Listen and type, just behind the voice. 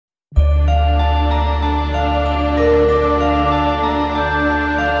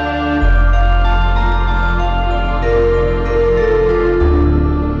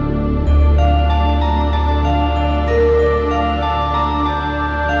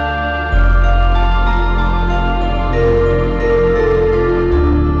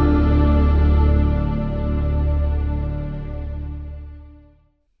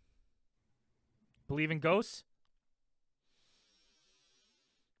ghosts?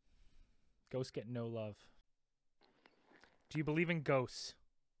 Ghosts get no love. Do you believe in ghosts?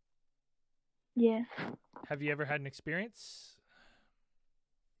 Yes. Have you ever had an experience?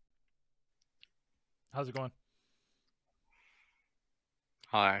 How's it going?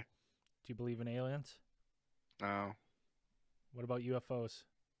 Hi. Do you believe in aliens? No. What about UFOs?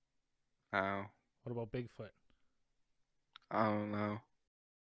 No. What about Bigfoot? I don't know.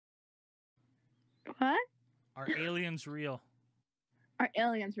 What? Are aliens real? Are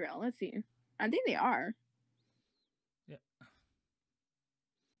aliens real? Let's see. I think they are. Yeah.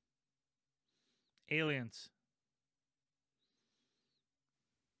 Aliens.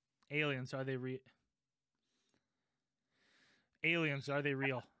 Aliens, are they real? Aliens, are they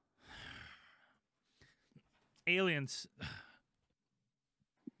real? Aliens.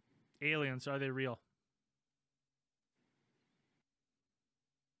 Aliens, are they real?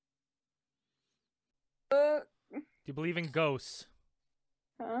 Uh, Do you believe in ghosts?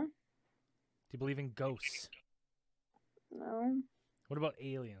 huh? Do you believe in ghosts? No. What about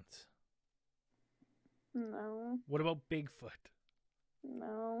aliens? No. What about Bigfoot?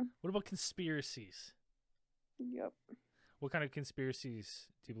 No. What about conspiracies? Yep. What kind of conspiracies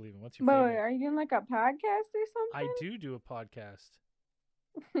do you believe in? What's your Boy, favorite? are you doing like a podcast or I something? do a podcast.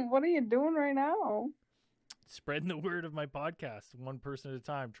 What are you doing right now? Spreading the word of my podcast, one person at a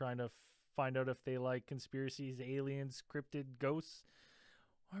time, trying to find out if they like conspiracies, aliens, cryptid, ghosts,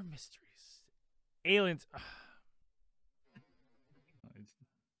 or mysteries. Aliens.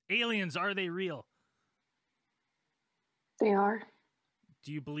 Aliens, are they real? They are.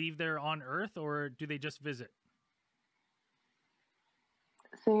 Do you believe they're on Earth, or do they just visit?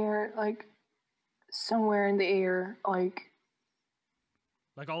 They're like somewhere in the air, like.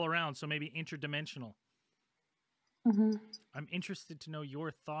 Like all around, so maybe interdimensional. Mhm. I'm interested to know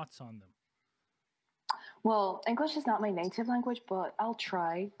your thoughts on them. Well, English is not my native language, but I'll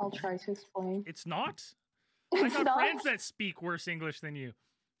try. I'll try to explain. It's not? I It's got not? friends that speak worse English than you.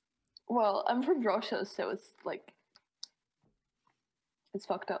 Well, I'm from Russia, so it's like it's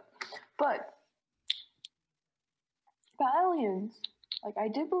fucked up. But aliens, like I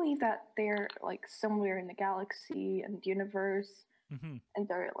do believe that they're like somewhere in the galaxy and universe, Mm-hmm. and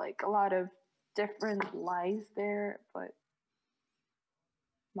there are like a lot of different lives there, but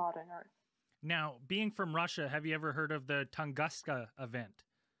not on Earth. Now, being from Russia, have you ever heard of the Tunguska event?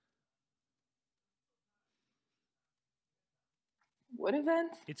 What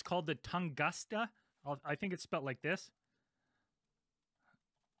event? It's called the Tunguska. I think it's spelled like this.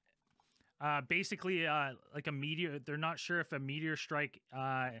 Basically, like a meteor. They're not sure if a meteor strike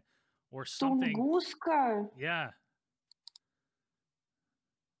or something. Tunguska. Yeah.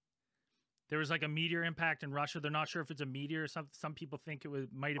 There was like a meteor impact in Russia. They're not sure if it's a meteor. Some people think it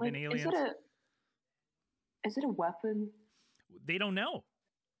might have been aliens. Is it a weapon? They don't know.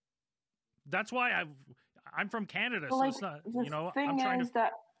 That's why I'm from Canada, so Like, it's not. the You know, thing I'm trying is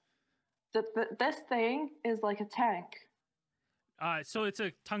to. this thing is like a tank. So it's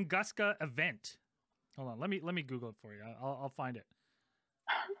a Tunguska event. Hold on, let me Google it for you. I'll find it.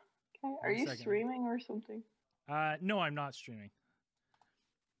 Okay. Are One you second. streaming or something? No, I'm not streaming.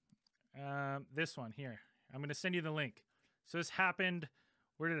 This one here. I'm gonna send you the link. So this happened.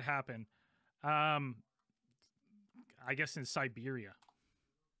 Where did it happen? I guess in Siberia.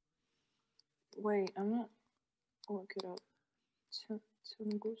 Wait, I'm not. Look it up.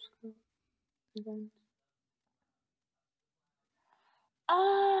 Tunguska event.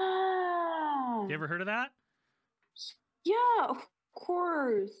 Ah. You ever heard of that? Yeah, of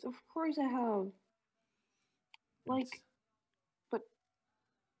course. Of course I have. Like, It's- but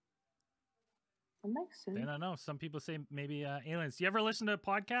that makes sense. I don't know. Some people say maybe aliens. Do you ever listen to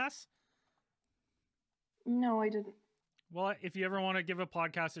podcasts? No, I didn't. Well, if you ever want to give a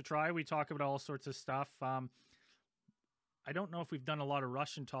podcast a try, we talk about all sorts of stuff. I don't know if we've done a lot of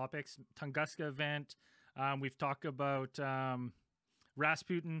Russian topics. Tunguska event. We've talked about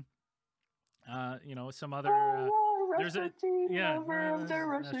Rasputin. You know, some other. There's a lover of the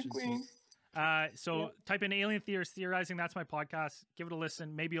Russian queen. So type in alien theorists theorizing. That's my podcast. Give it a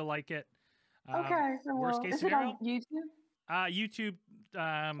listen. Maybe you'll like it. Okay. Worst case is scenario. it on YouTube? YouTube,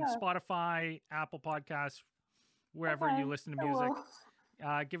 Spotify, Apple Podcasts, wherever Okay, you listen to I music.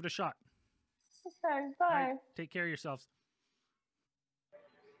 will. Give it a shot. Okay. All Bye. right, take care of yourselves.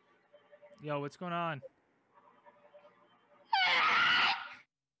 Yo, what's going on?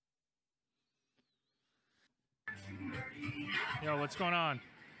 Yo, what's going on?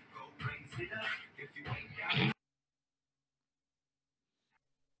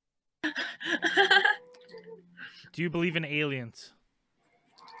 Do you believe in aliens?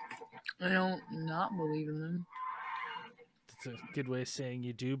 I don't not believe in them. That's a good way of saying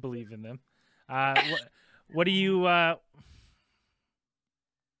you do believe in them. What do you yo,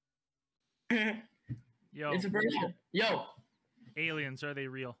 It's a person. Yo, aliens, are they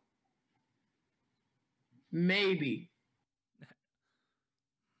real? maybe.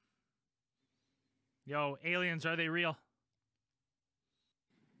 Yo, aliens, are they real?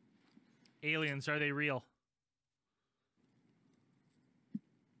 Aliens, are they real?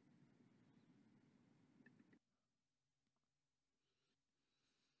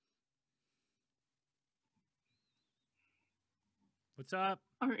 What's up?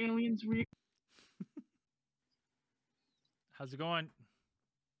 Are aliens real? How's it going?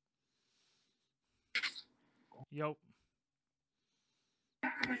 Yo.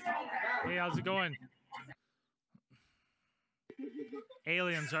 Hey, how's it going?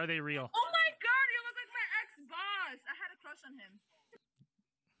 Aliens, are they real? Oh my god, he was like my ex-boss. I had a crush on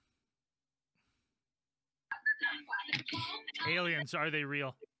him. Aliens, are they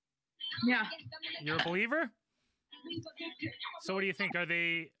real? Yeah. You're a believer? So what do you think? Are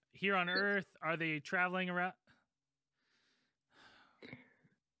they here on Earth? Are they traveling around?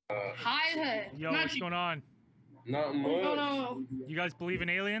 Hi. Yo, what's going on? Not much. Oh no. You guys believe in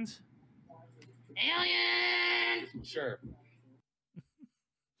aliens? Alien. Sure.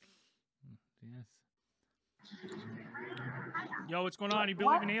 Yes. Yo, what's going on? You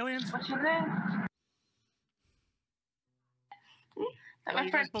believe in aliens? What's your name? Oh,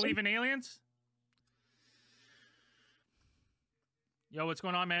 you guys believe in aliens? Yo, what's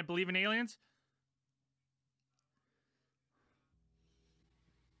going on, man? Believe in aliens?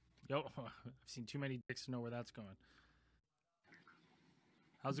 Yo, I've seen too many dicks to know where that's going.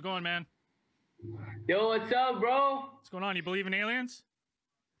 How's it going, man? Yo, what's up, bro? What's going on? You believe in aliens?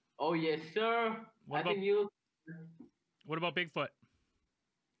 Oh, yes, sir. What I about- think you. What about Bigfoot?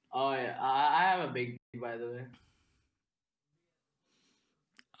 Oh, yeah. I have a big, by the way.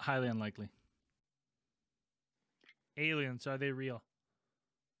 Highly unlikely. Aliens, are they real?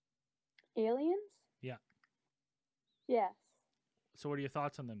 Aliens? Yeah. Yes. So what are your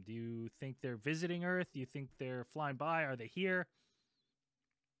thoughts on them? Do you think they're visiting Earth? Do you think they're flying by? Are they here?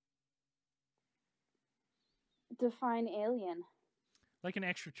 Define alien. Like an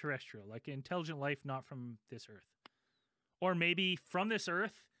extraterrestrial, like an intelligent life not from this Earth. Or maybe from this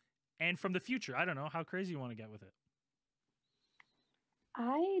Earth and from the future. I don't know. How crazy you want to get with it?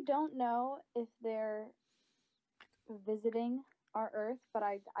 I don't know if they're visiting our Earth, but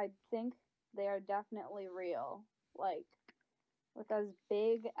I think they are definitely real. Like, with as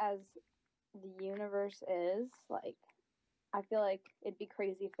big as the universe is, like, I feel like it'd be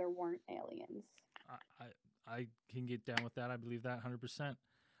crazy if there weren't aliens. I can get down with that. I believe that 100%.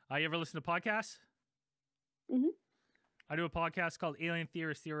 You ever listen to podcasts? Mhm. I do a podcast called Alien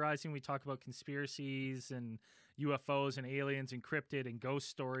Theorists Theorizing. We talk about conspiracies and UFOs and aliens and cryptid and ghost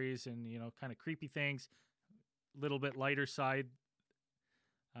stories and, you know, kind of creepy things. A little bit lighter side.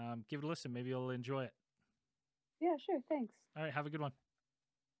 Give it a listen. Maybe you'll enjoy it. Yeah, sure. Thanks. All right. Have a good one.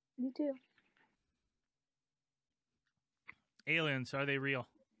 You too. Aliens, are they real?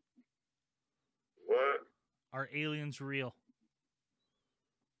 What? Are aliens real?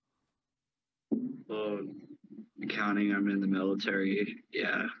 Accounting, I'm in the military.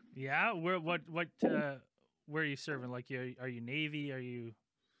 Yeah. Yeah. Where are you serving? Like, are you Navy? Are you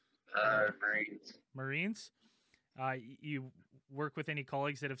Marines. Marines? You work with any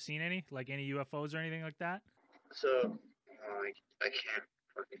colleagues that have seen any, like any UFOs or anything like that? So, I can't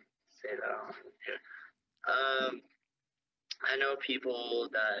fucking say that on here. I know people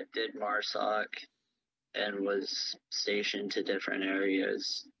that did MARSOC and was stationed to different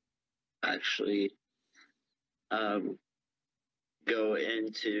areas actually go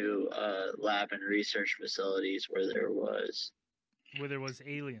into lab and research facilities where there was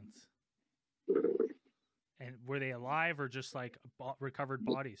aliens. And were they alive or just like recovered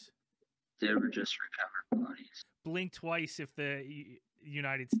bodies? They were just recovered bodies. Blink twice if the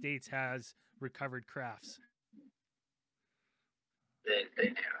United States has recovered crafts. They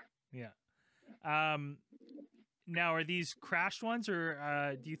do. Yeah. Now, are these crashed ones,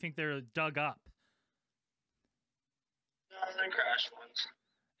 or do you think they're dug up? No, they're crashed ones.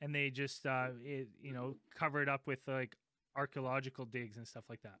 And they just, cover it up with like archaeological digs and stuff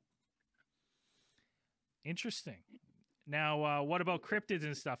like that. Interesting. Now, what about cryptids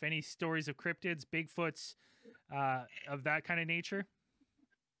and stuff? Any stories of cryptids, Bigfoots, of that kind of nature?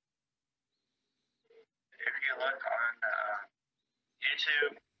 If you look on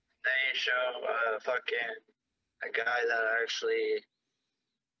YouTube, they show a guy that actually,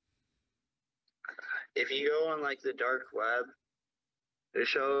 if you go on like the dark web They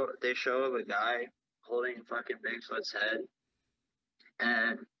show a guy holding fucking Bigfoot's head,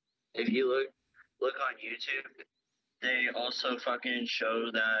 and if you look on YouTube, they also fucking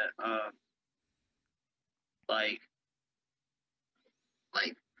show that like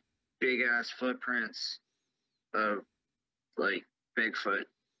big ass footprints of like Bigfoot,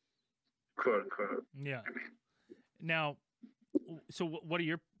 quote unquote. Yeah. Now, so what are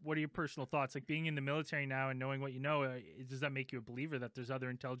your personal thoughts? Like being in the military now and knowing what you know, does that make you a believer that there's other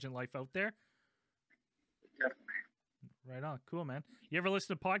intelligent life out there? Definitely. Right on. Cool, man. You ever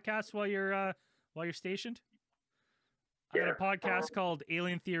listen to podcasts while you're stationed? I got a podcast called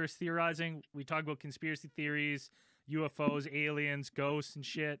Alien Theorists Theorizing. We talk about conspiracy theories, UFOs, aliens, ghosts, and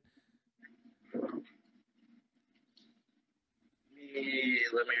shit.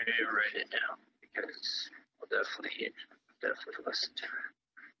 Let me write it down because I'll definitely listen to it.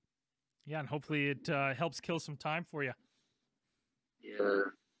 Yeah, and hopefully it helps kill some time for you. Yeah,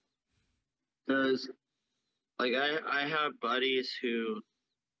 because like I have buddies who,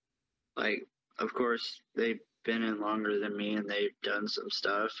 like, of course they've been in longer than me and they've done some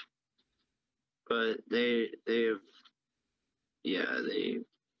stuff, but they've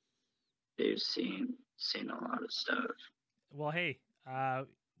seen a lot of stuff. Well, hey,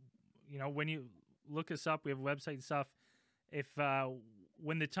 you know, when you look us up, we have a website and stuff. If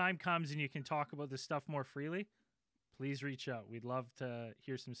when the time comes and you can talk about this stuff more freely, please reach out. We'd love to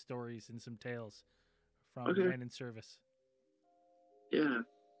hear some stories and some tales from men in service. Yeah.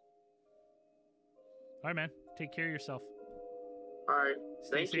 All right, man. Take care of yourself. All right.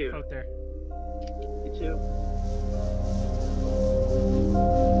 Stay Thank safe you. out there. You too.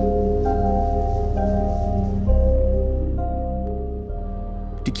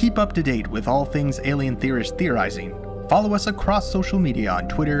 To keep up to date with all things Alien Theorist Theorizing, follow us across social media on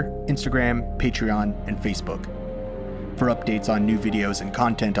Twitter, Instagram, Patreon, and Facebook. For updates on new videos and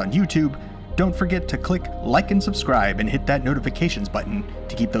content on YouTube, don't forget to click like and subscribe and hit that notifications button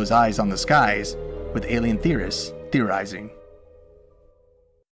to keep those eyes on the skies with Alien Theorists Theorizing.